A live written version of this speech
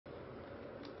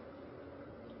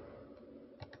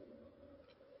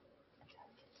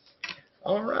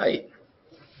All right.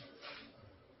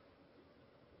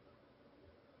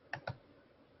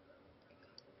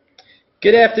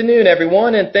 Good afternoon,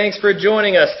 everyone, and thanks for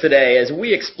joining us today as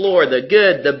we explore the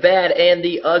good, the bad, and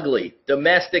the ugly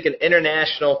domestic and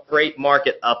international freight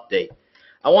market update.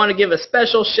 I want to give a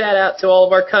special shout out to all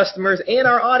of our customers and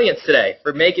our audience today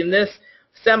for making this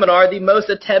seminar the most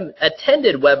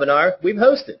attended webinar we've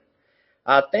hosted.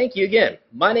 Thank you again.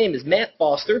 My name is Matt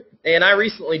Foster, and I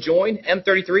recently joined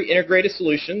M33 Integrated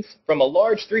Solutions from a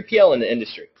large 3PL in the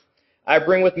industry. I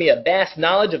bring with me a vast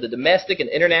knowledge of the domestic and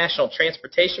international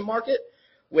transportation market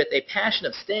with a passion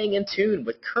of staying in tune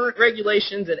with current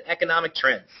regulations and economic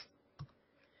trends.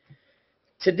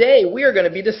 Today, we are going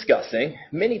to be discussing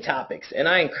many topics, and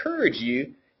I encourage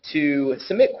you to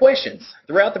submit questions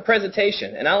throughout the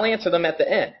presentation, and I'll answer them at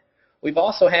the end. We've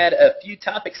also had a few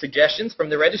topic suggestions from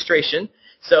the registration,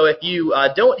 so if you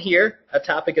don't hear a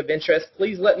topic of interest,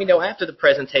 please let me know after the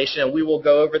presentation, and we will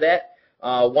go over that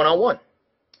one-on-one.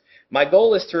 My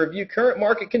goal is to review current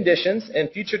market conditions and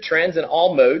future trends in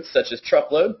all modes, such as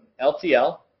truckload,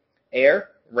 LTL, air,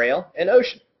 rail, and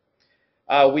ocean.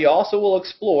 We also will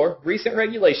explore recent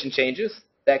regulation changes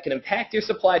that can impact your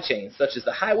supply chain, such as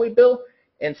the Highway Bill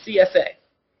and CSA.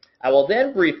 I will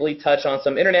then briefly touch on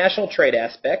some international trade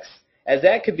aspects, as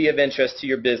that could be of interest to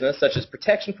your business, such as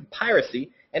protection from piracy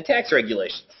and tax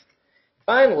regulations.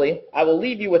 Finally, I will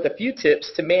leave you with a few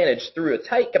tips to manage through a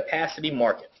tight capacity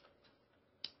market.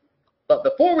 But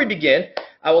before we begin,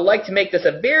 I would like to make this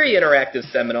a very interactive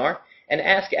seminar and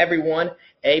ask everyone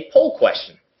a poll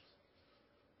question.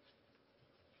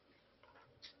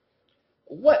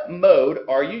 What mode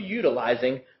are you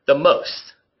utilizing the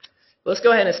most? Let's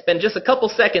go ahead and spend just a couple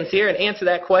seconds here and answer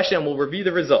that question, and we'll review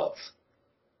the results.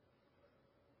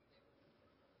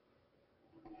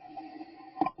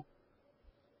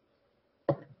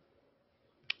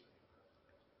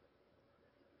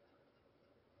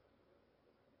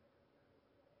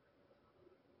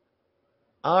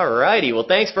 Alrighty, well,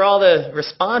 thanks for all the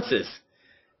responses.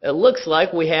 It looks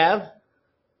like we have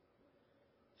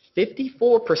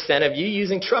 54% of you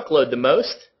using truckload the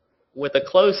most, with a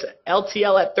close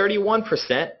LTL at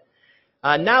 31%.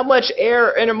 Not much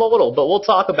air intermodal, but we'll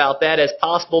talk about that as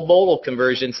possible modal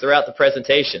conversions throughout the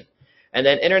presentation. And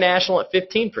then international at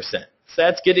 15%. So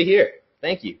that's good to hear.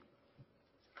 Thank you.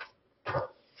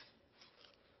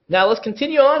 Now let's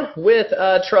continue on with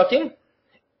trucking.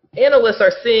 Analysts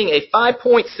are seeing a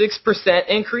 5.6%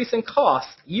 increase in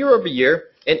costs year over year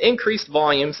and increased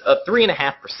volumes of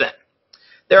 3.5%.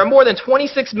 There are more than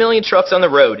 26 million trucks on the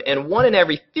road, and 1 in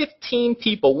every 15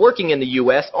 people working in the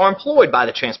U.S. are employed by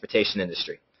the transportation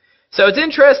industry. So it's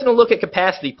interesting to look at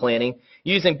capacity planning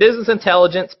using business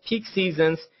intelligence, peak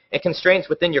seasons, and constraints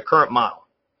within your current model.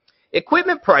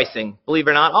 Equipment pricing, believe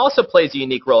it or not, also plays a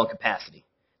unique role in capacity.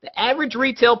 The average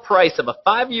retail price of a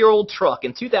 5-year-old truck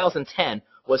in 2010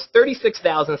 was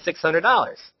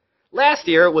 $36,600. Last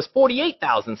year it was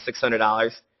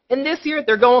 $48,600, and this year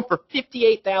they're going for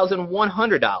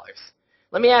 $58,100.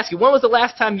 Let me ask you, when was the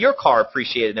last time your car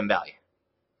appreciated in value?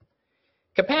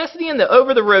 Capacity in the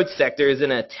over-the-road sector is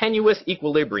in a tenuous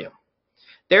equilibrium.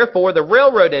 Therefore, the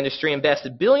railroad industry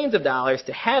invested billions of dollars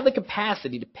to have the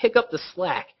capacity to pick up the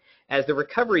slack as the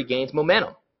recovery gains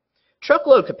momentum.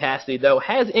 Truckload capacity, though,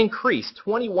 has increased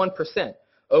 21%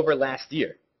 over last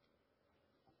year.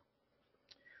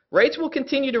 Rates will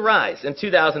continue to rise in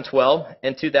 2012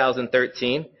 and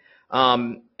 2013,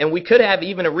 and we could have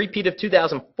even a repeat of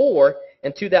 2004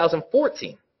 and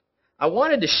 2014. I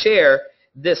wanted to share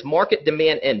this market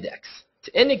demand index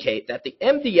to indicate that the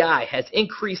MDI has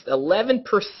increased 11%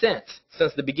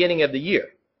 since the beginning of the year.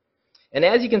 And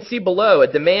as you can see below,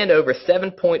 a demand over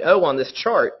 7.0 on this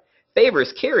chart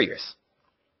favors carriers.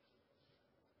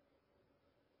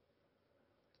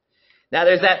 Now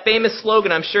there's that famous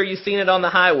slogan, I'm sure you've seen it on the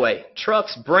highway,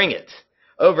 trucks bring it.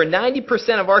 Over 90%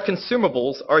 of our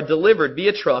consumables are delivered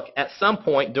via truck at some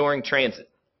point during transit.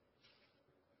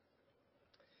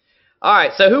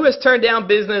 Alright, so who has turned down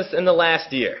business in the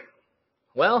last year?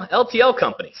 Well, LTL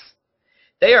companies.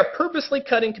 They are purposely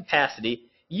cutting capacity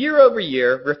year over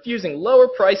year, refusing lower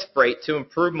price freight to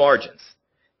improve margins.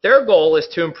 Their goal is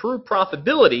to improve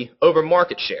profitability over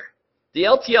market share. The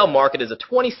LTL market is a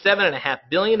 $27.5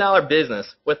 billion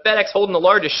business, with FedEx holding the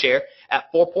largest share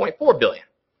at $4.4 billion.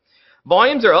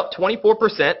 Volumes are up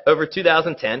 24% over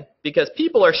 2010 because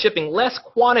people are shipping less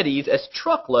quantities as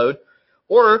truckload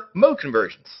or mode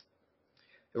conversions.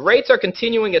 The rates are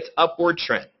continuing its upward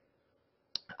trend.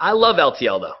 I love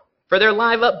LTL, though, for their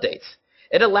live updates.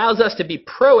 It allows us to be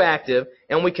proactive,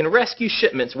 and we can rescue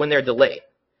shipments when they're delayed.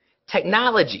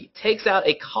 Technology takes out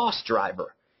a cost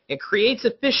driver and creates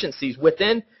efficiencies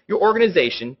within your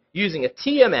organization using a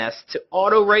TMS to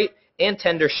auto-rate and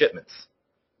tender shipments.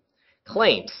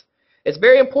 Claims. It's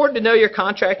very important to know your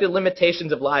contracted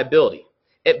limitations of liability.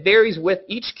 It varies with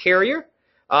each carrier.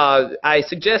 I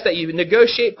suggest that you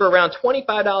negotiate for around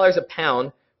 $25 a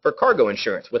pound for cargo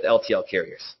insurance with LTL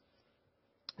carriers.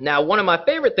 Now, one of my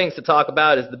favorite things to talk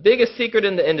about is the biggest secret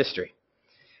in the industry.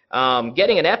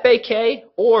 Getting an FAK,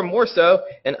 or more so,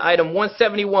 an item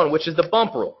 171, which is the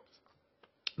bump rule.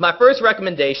 My first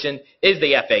recommendation is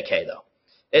the FAK, though.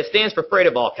 It stands for freight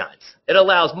of all kinds. It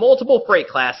allows multiple freight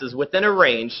classes within a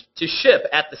range to ship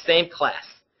at the same class.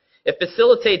 It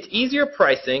facilitates easier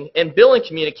pricing and billing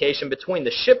communication between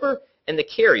the shipper and the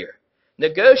carrier.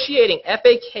 Negotiating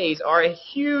FAKs are a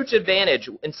huge advantage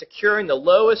in securing the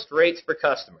lowest rates for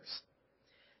customers.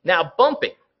 Now,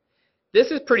 bumping.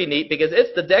 This is pretty neat because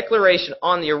it's the declaration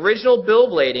on the original bill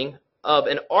of lading of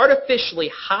an artificially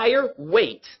higher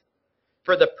weight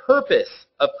for the purpose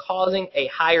of causing a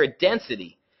higher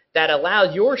density that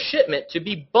allows your shipment to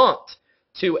be bumped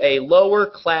to a lower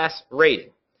class rating.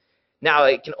 Now,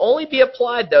 it can only be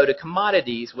applied, though, to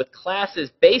commodities with classes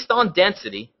based on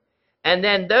density, and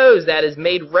then those that is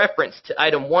made reference to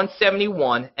item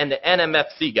 171 and the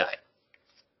NMFC guide.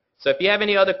 So if you have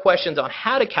any other questions on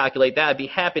how to calculate that, I'd be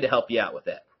happy to help you out with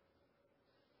that.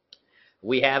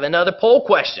 We have another poll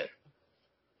question.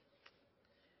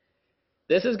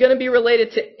 This is going to be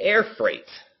related to air freight.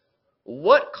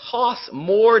 What costs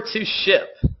more to ship?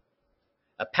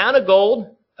 A pound of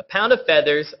gold, a pound of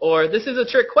feathers, or this is a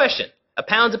trick question. A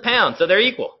pound's a pound, so they're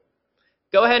equal.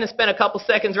 Go ahead and spend a couple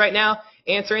seconds right now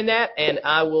answering that, and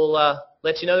I will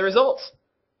let you know the results.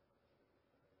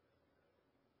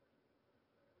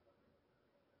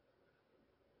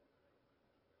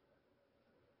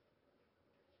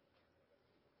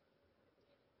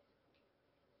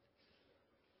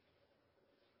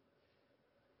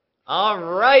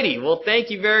 Alrighty, well, thank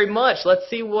you very much. Let's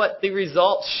see what the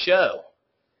results show.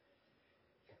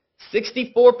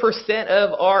 64%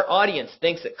 of our audience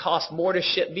thinks it costs more to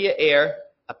ship via air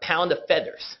a pound of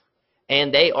feathers,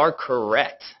 and they are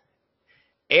correct.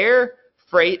 Air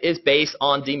freight is based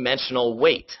on dimensional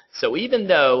weight. So even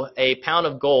though a pound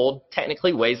of gold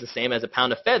technically weighs the same as a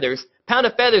pound of feathers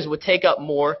would take up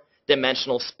more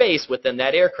dimensional space within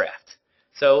that aircraft.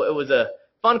 So it was a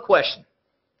fun question.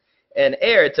 And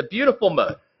air, it's a beautiful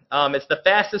mode. It's the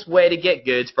fastest way to get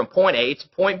goods from point A to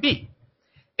point B.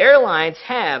 Airlines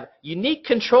have unique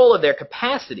control of their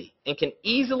capacity and can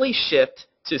easily shift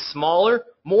to smaller,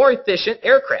 more efficient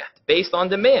aircraft based on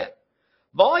demand.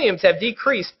 Volumes have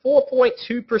decreased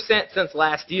 4.2% since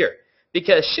last year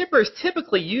because shippers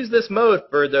typically use this mode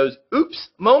for those oops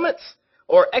moments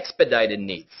or expedited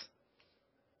needs.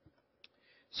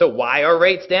 So why are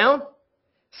rates down?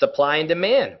 Supply and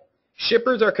demand.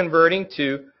 Shippers are converting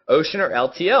to ocean or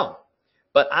LTL,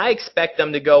 but I expect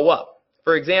them to go up.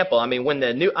 For example, when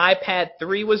the new iPad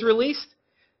 3 was released,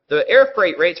 the air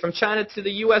freight rates from China to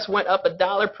the U.S. went up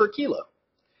 $1 per kilo.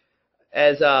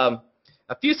 As a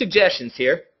few suggestions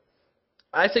here,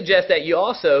 I suggest that you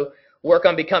also work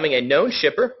on becoming a known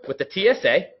shipper with the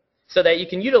TSA so that you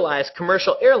can utilize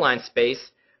commercial airline space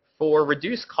for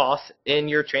reduced costs in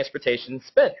your transportation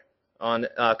spend on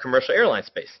commercial airline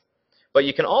space. But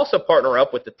you can also partner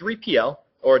up with the 3PL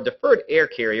or deferred air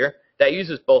carrier that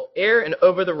uses both air and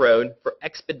over-the-road for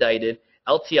expedited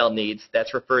LTL needs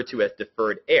that's referred to as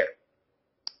deferred air.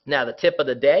 Now, the tip of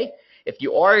the day, if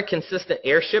you are a consistent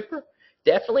air shipper,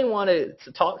 definitely want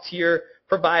to talk to your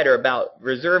provider about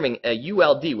reserving a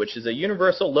ULD, which is a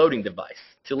universal loading device,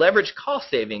 to leverage cost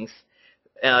savings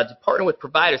to partner with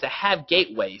providers that have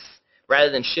gateways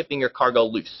rather than shipping your cargo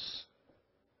loose.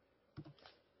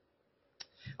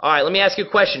 All right, let me ask you a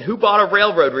question. Who bought a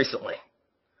railroad recently?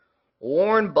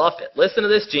 Warren Buffett. Listen to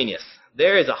this genius.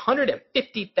 There is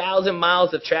 150,000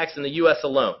 miles of tracks in the U.S.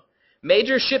 alone.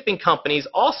 Major shipping companies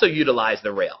also utilize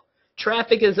the rail.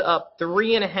 Traffic is up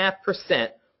 3.5%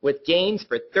 with gains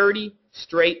for 30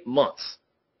 straight months.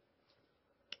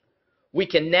 We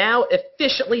can now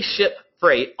efficiently ship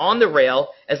freight on the rail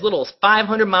as little as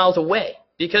 500 miles away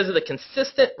because of the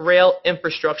consistent rail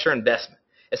infrastructure investment,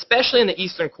 especially in the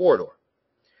Eastern Corridor.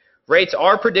 Rates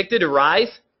are predicted to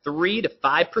rise 3 to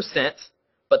 5%,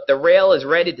 but the rail is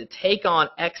ready to take on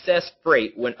excess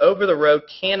freight when over-the-road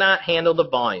cannot handle the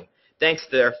volume, thanks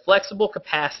to their flexible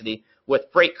capacity with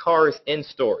freight cars in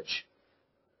storage.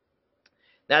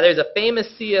 Now, there's a famous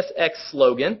CSX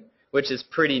slogan, which is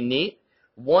pretty neat.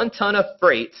 1 ton of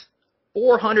freight,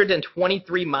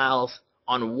 423 miles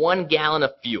on 1 gallon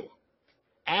of fuel.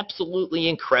 Absolutely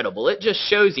incredible. It just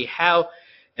shows you how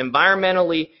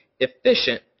environmentally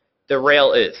efficient the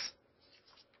rail is.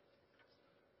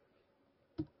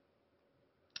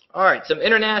 All right, some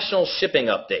international shipping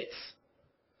updates.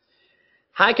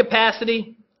 High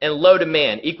capacity and low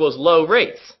demand equals low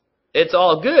rates. It's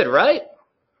all good, right?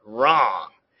 Wrong.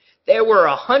 There were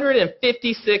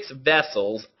 156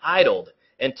 vessels idled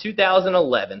in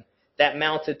 2011 that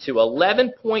amounted to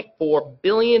 $11.4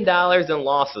 billion in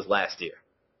losses last year.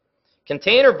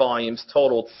 Container volumes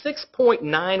totaled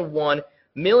 6.91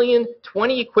 million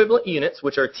 20 equivalent units,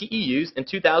 which are TEUs, in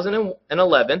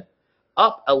 2011,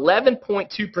 up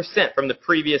 11.2% from the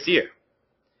previous year.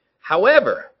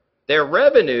 However, their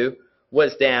revenue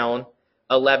was down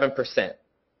 11%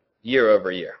 year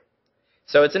over year.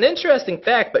 So it's an interesting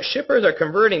fact, but shippers are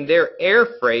converting their air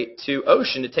freight to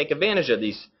ocean to take advantage of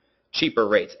these cheaper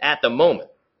rates at the moment.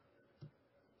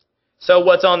 So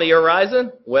what's on the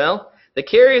horizon? Well, the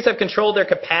carriers have controlled their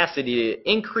capacity to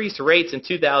increase rates in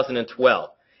 2012,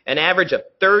 an average of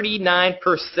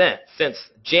 39% since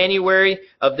January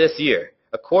of this year,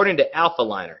 according to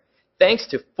Alphaliner, thanks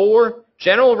to 4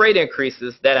 general rate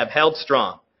increases that have held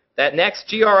strong. That next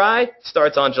GRI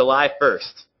starts on July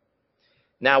 1st.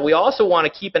 Now, we also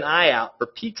want to keep an eye out for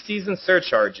peak season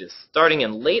surcharges starting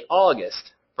in late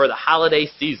August for the holiday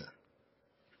season.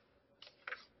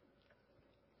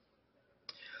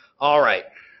 All right,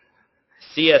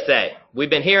 CSA. We've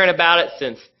been hearing about it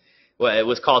since, well, it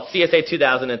was called CSA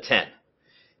 2010.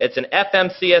 It's an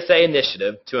FMCSA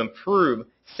initiative to improve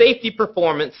safety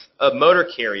performance of motor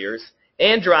carriers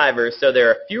and drivers so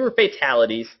there are fewer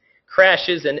fatalities,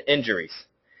 crashes, and injuries.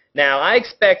 Now, I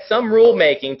expect some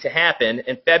rulemaking to happen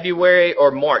in February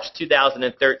or March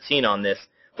 2013 on this,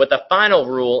 with a final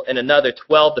rule in another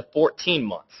 12 to 14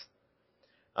 months.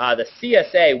 The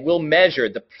CSA will measure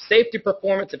the safety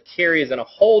performance of carriers in a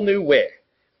whole new way.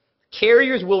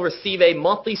 Carriers will receive a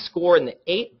monthly score in the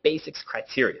 8 basics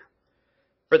criteria.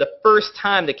 For the first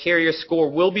time, the carrier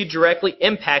score will be directly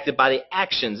impacted by the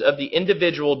actions of the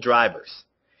individual drivers.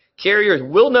 Carriers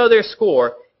will know their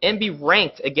score and be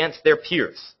ranked against their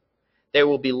peers. There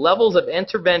will be levels of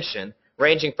intervention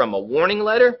ranging from a warning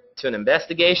letter to an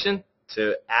investigation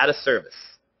to out of service.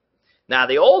 Now,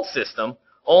 the old system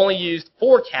only used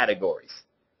 4 categories,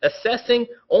 assessing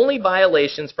only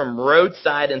violations from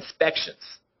roadside inspections.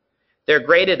 They're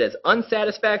graded as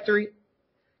unsatisfactory,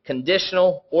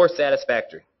 conditional, or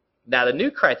satisfactory. Now, the new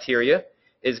criteria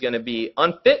is going to be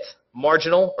unfit,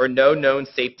 marginal, or no known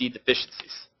safety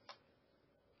deficiencies.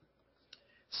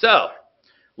 So,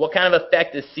 what kind of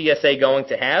effect is CSA going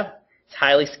to have? It's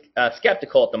highly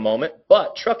skeptical at the moment,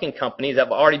 but trucking companies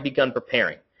have already begun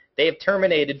preparing. They have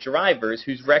terminated drivers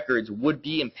whose records would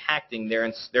be impacting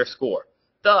their score,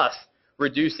 thus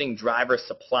reducing driver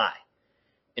supply.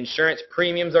 Insurance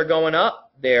premiums are going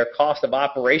up. Their cost of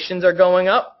operations are going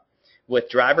up with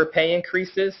driver pay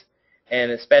increases,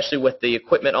 and especially with the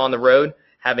equipment on the road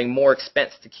having more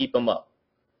expense to keep them up.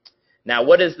 Now,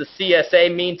 what does the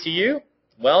CSA mean to you?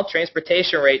 Well,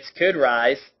 transportation rates could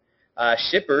rise.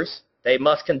 Shippers, they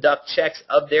must conduct checks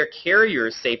of their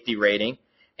carrier's safety rating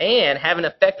and have an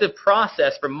effective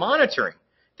process for monitoring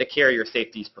the carrier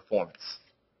safety's performance.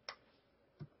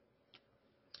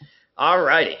 All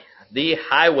righty, the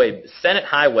Senate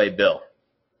Highway Bill.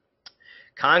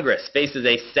 Congress faces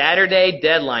a Saturday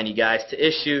deadline, you guys, to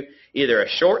issue either a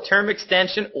short-term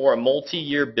extension or a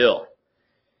multi-year bill.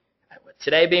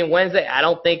 Today being Wednesday, I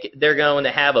don't think they're going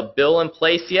to have a bill in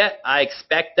place yet. I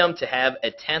expect them to have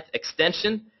a 10th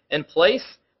extension in place.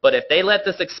 But if they let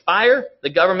this expire,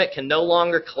 the government can no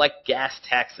longer collect gas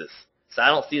taxes. So I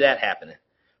don't see that happening.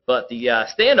 But the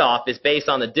standoff is based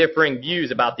on the differing views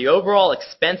about the overall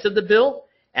expense of the bill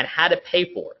and how to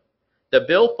pay for it. The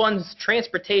bill funds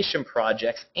transportation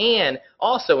projects and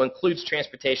also includes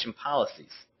transportation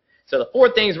policies. So the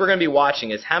 4 things we're going to be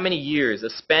watching is how many years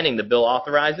of spending the bill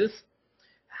authorizes,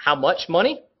 how much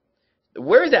money,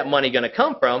 where is that money going to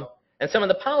come from, and some of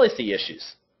the policy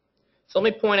issues. So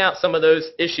let me point out some of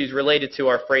those issues related to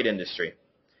our freight industry.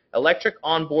 Electric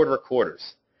onboard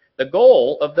recorders. The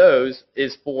goal of those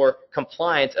is for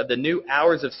compliance of the new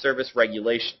hours of service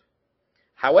regulation.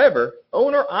 However,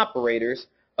 owner-operators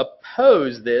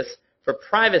oppose this for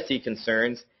privacy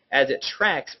concerns as it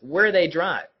tracks where they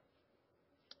drive.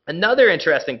 Another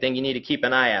interesting thing you need to keep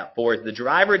an eye out for is the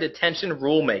driver detention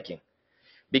rulemaking.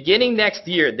 Beginning next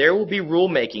year, there will be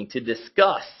rulemaking to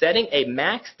discuss setting a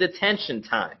max detention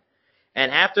time, and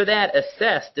after that,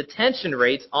 assess detention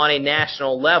rates on a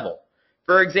national level.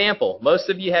 For example, most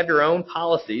of you have your own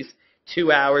policies,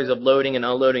 2 hours of loading and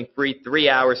unloading free, 3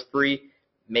 hours free,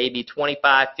 maybe $25,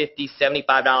 $50,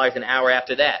 $75 an hour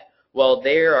after that. Well,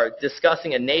 they are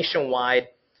discussing a nationwide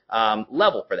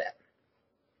level for that.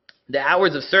 The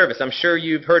hours of service, I'm sure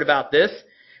you've heard about this.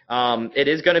 It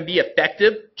is going to be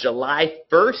effective July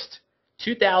 1st,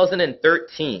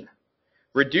 2013,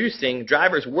 reducing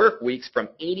drivers' work weeks from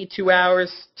 82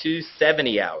 hours to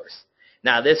 70 hours.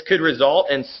 Now, this could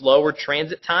result in slower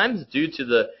transit times due to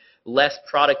the less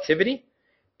productivity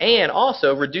and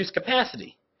also reduced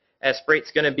capacity, as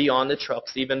freight's going to be on the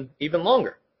trucks even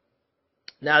longer.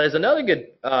 Now, there's another good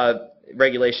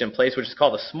regulation in place, which is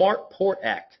called the Smart Port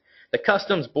Act. The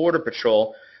Customs Border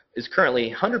Patrol is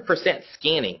currently 100%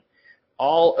 scanning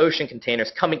all ocean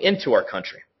containers coming into our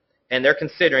country. And they're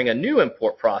considering a new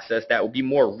import process that will be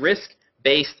more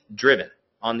risk-based driven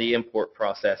on the import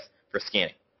process for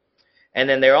scanning. And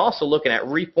then they're also looking at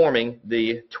reforming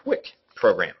the TWIC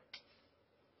program.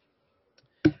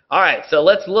 All right, so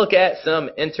let's look at some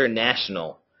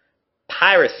international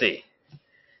piracy.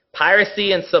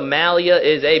 Piracy in Somalia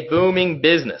is a booming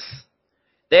business.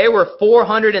 There were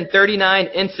 439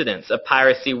 incidents of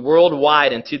piracy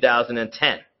worldwide in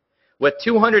 2010, with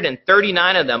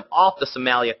 239 of them off the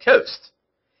Somalia coast.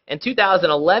 In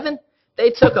 2011, they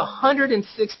took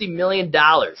 $160 million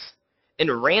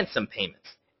in ransom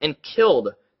payments and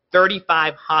killed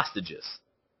 35 hostages.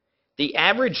 The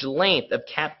average length of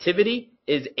captivity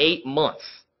is 8 months.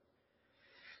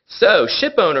 So,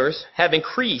 ship owners have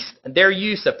increased their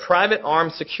use of private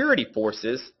armed security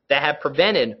forces that have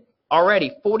prevented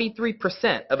already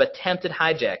 43% of attempted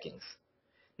hijackings.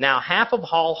 Now, half of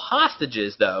all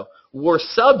hostages, though, were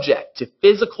subject to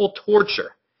physical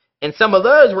torture, and some of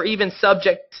those were even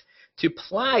subject to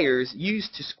pliers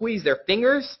used to squeeze their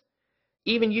fingers,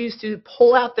 even used to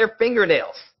pull out their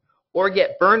fingernails, or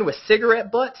get burned with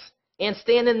cigarette butts and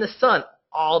stand in the sun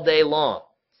all day long.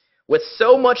 With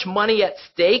so much money at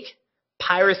stake,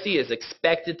 piracy is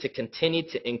expected to continue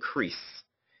to increase.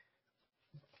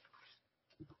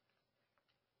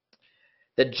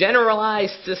 The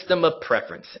Generalized System of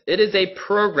Preference. It is a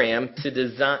program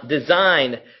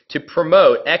designed to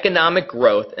promote economic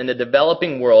growth in the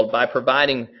developing world by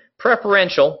providing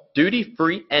preferential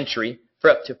duty-free entry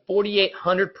for up to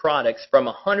 4,800 products from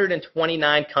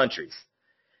 129 countries.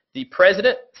 The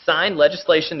President signed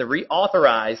legislation to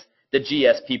reauthorize the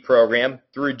GSP program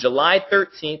through July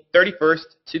 31st,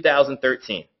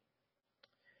 2013.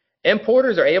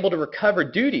 Importers are able to recover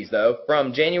duties, though,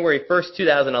 from January 1st,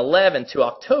 2011 to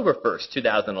October 1st,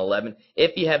 2011,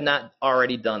 if you have not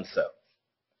already done so.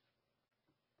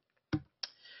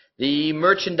 The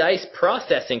merchandise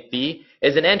processing fee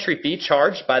is an entry fee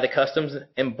charged by the Customs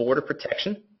and Border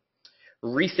Protection.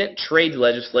 Recent trade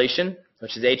legislation,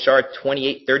 which is H.R.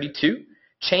 2832,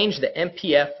 changed the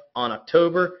MPF on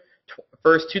October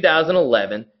 1st,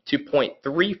 2011 to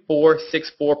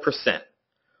 0.3464%.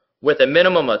 with a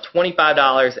minimum of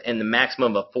 $25 and the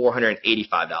maximum of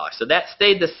 $485. So that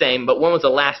stayed the same, but when was the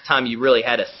last time you really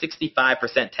had a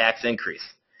 65% tax increase?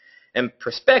 In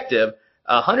perspective,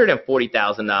 a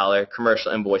 $140,000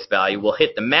 commercial invoice value will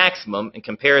hit the maximum in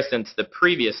comparison to the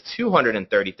previous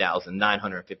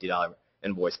 $230,950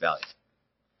 invoice value.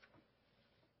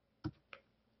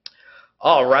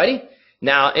 Alrighty,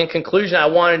 now in conclusion, I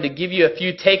wanted to give you a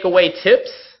few takeaway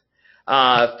tips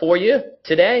for you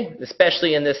today,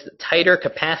 especially in this tighter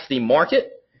capacity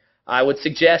market. I would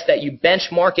suggest that you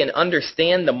benchmark and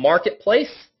understand the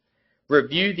marketplace.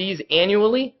 Review these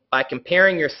annually by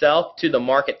comparing yourself to the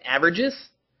market averages.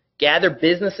 Gather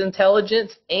business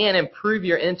intelligence and improve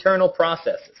your internal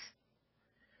processes.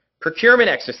 Procurement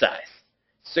exercise.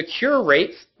 Secure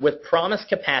rates with promised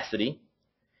capacity.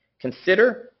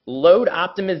 Consider load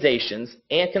optimizations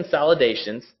and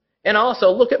consolidations, and also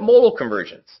look at modal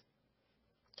conversions.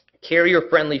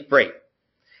 Carrier-friendly freight.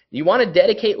 You want to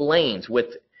dedicate lanes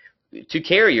to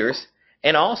carriers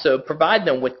and also provide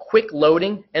them with quick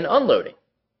loading and unloading.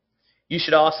 You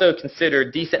should also consider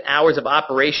decent hours of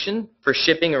operation for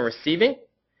shipping and receiving,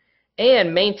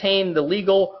 and maintain the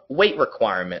legal weight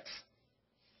requirements.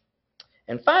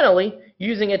 And finally,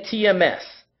 using a TMS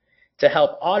to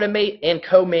help automate and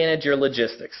co-manage your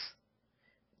logistics.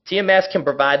 TMS can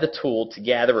provide the tool to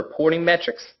gather reporting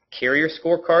metrics, carrier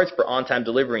scorecards for on-time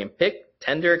delivery and pick,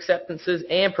 tender acceptances,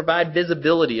 and provide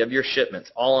visibility of your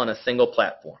shipments, all on a single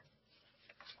platform.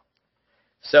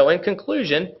 So in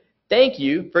conclusion, thank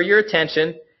you for your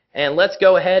attention, and let's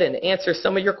go ahead and answer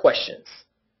some of your questions.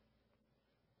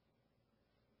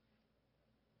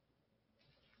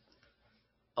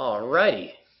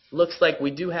 Alrighty, looks like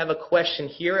we do have a question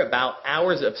here about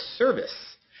hours of service.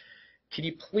 Could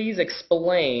you please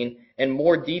explain in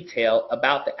more detail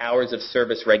about the hours of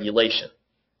service regulation?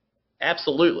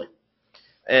 Absolutely.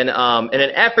 And in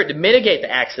an effort to mitigate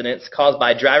the accidents caused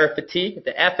by driver fatigue,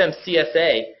 the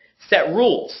FMCSA set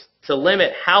rules to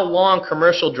limit how long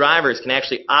commercial drivers can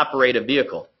actually operate a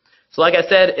vehicle. So like I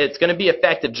said, it's going to be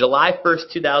effective July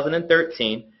 1st,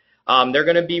 2013. They're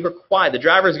going to be required, the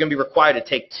drivers are going to be required to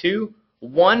take 2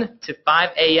 1 to 5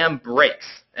 a.m. breaks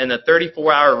and a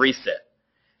 34-hour reset.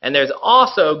 And there's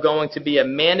also going to be a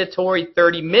mandatory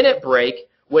 30-minute break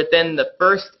within the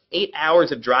first 8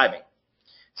 hours of driving.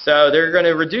 So they're going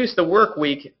to reduce the work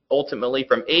week ultimately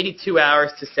from 82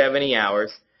 hours to 70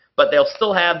 hours, but they'll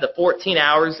still have the 14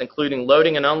 hours including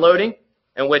loading and unloading,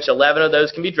 in which 11 of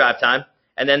those can be drive time,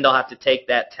 and then they'll have to take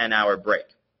that 10-hour break.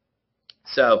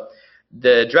 So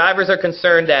the drivers are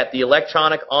concerned that the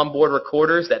electronic onboard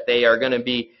recorders that they are going to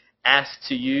be asked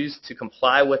to use to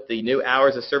comply with the new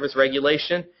hours of service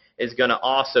regulation is going to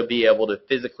also be able to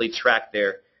physically track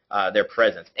their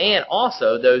presence. And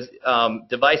also, those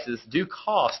devices do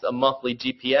cost a monthly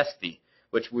GPS fee,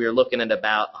 which we are looking at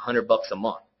about $100 a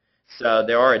month. So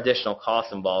there are additional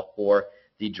costs involved for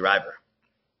the driver.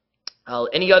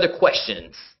 Any other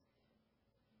questions?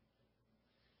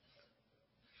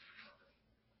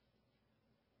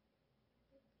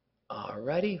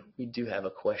 Alrighty, we do have a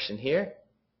question here.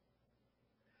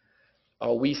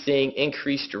 Are we seeing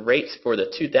increased rates for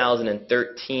the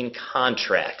 2013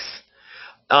 contracts?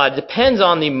 Depends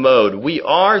on the mode. We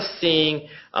are seeing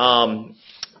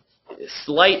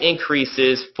slight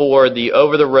increases for the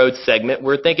over-the-road segment.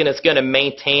 We're thinking it's going to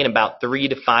maintain about 3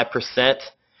 to 5%.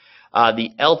 The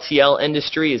LTL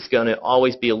industry is going to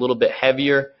always be a little bit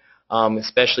heavier,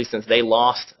 especially since they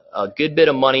lost a good bit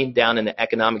of money down in the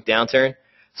economic downturn.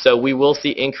 So we will see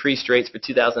increased rates for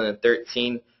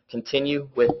 2013 continue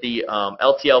with the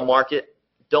LTL market.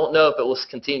 Don't know if it will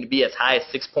continue to be as high as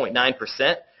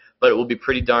 6.9%, but it will be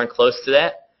pretty darn close to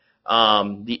that.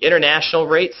 The international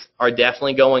rates are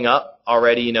definitely going up.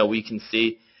 Already, we can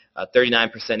see a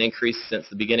 39% increase since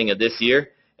the beginning of this year.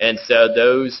 And so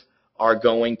those are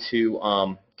going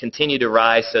to continue to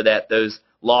rise so that those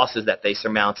losses that they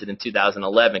surmounted in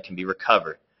 2011 can be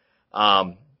recovered.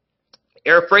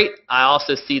 Air freight, I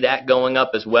also see that going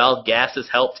up as well. Gas has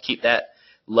helped keep that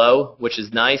low, which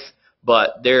is nice,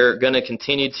 but they're going to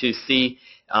continue to see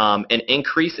an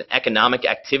increase in economic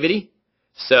activity.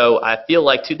 So I feel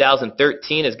like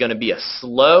 2013 is going to be a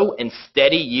slow and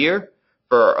steady year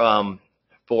for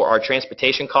our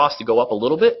transportation costs to go up a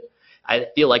little bit. I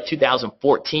feel like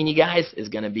 2014, you guys, is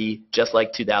going to be just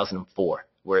like 2004,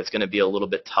 where it's going to be a little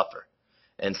bit tougher.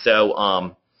 And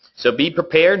so so be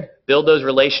prepared, build those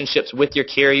relationships with your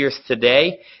carriers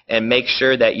today, and make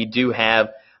sure that you do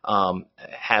have a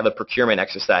procurement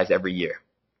exercise every year.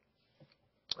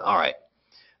 All right.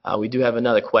 We do have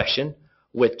another question.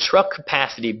 With truck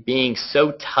capacity being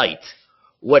so tight,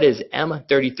 what is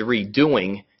M33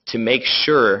 doing to make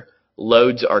sure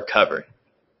loads are covered?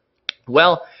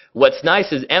 Well, what's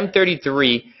nice is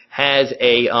M33 has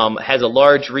a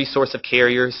large resource of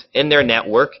carriers in their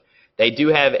network. They do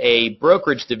have a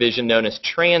brokerage division known as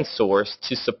TransSource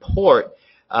to support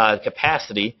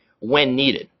capacity when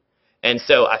needed. And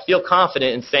so I feel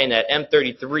confident in saying that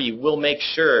M33 will make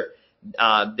sure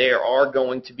there are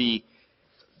going to be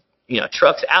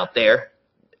trucks out there.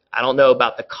 I don't know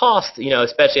about the cost,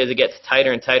 especially as it gets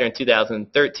tighter and tighter in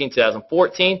 2013,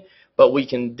 2014, but we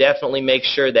can definitely make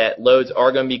sure that loads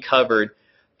are going to be covered.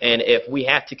 And if we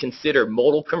have to consider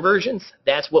modal conversions,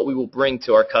 that's what we will bring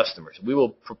to our customers. We will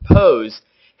propose,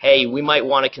 hey, we might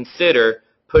want to consider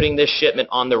putting this shipment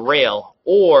on the rail,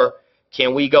 or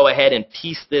can we go ahead and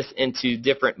piece this into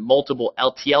different multiple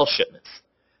LTL shipments?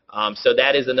 So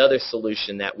that is another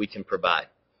solution that we can provide.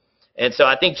 And so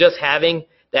I think just having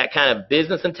that kind of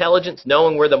business intelligence,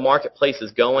 knowing where the marketplace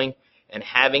is going, and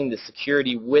having the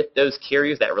security with those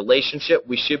carriers, that relationship,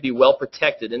 we should be well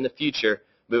protected in the future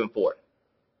moving forward.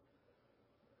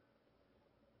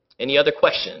 Any other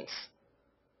questions?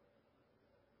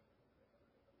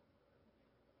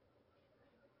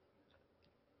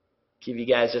 Give you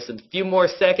guys just a few more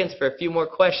seconds for a few more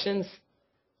questions.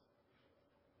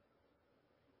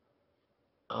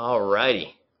 All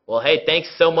righty. Well, hey,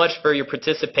 thanks so much for your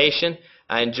participation.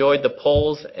 I enjoyed the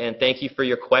polls, and thank you for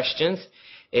your questions.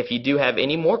 If you do have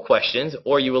any more questions,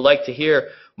 or you would like to hear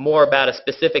more about a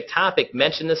specific topic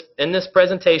mentioned in this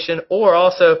presentation, or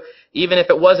also even if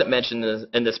it wasn't mentioned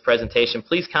in this presentation,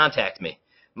 please contact me.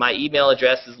 My email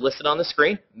address is listed on the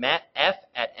screen,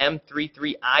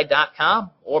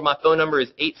 mattf@m33i.com, or my phone number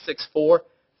is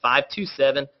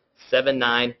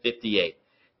 864-527-7958.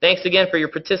 Thanks again for your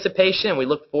participation, and we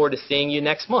look forward to seeing you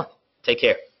next month. Take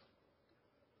care.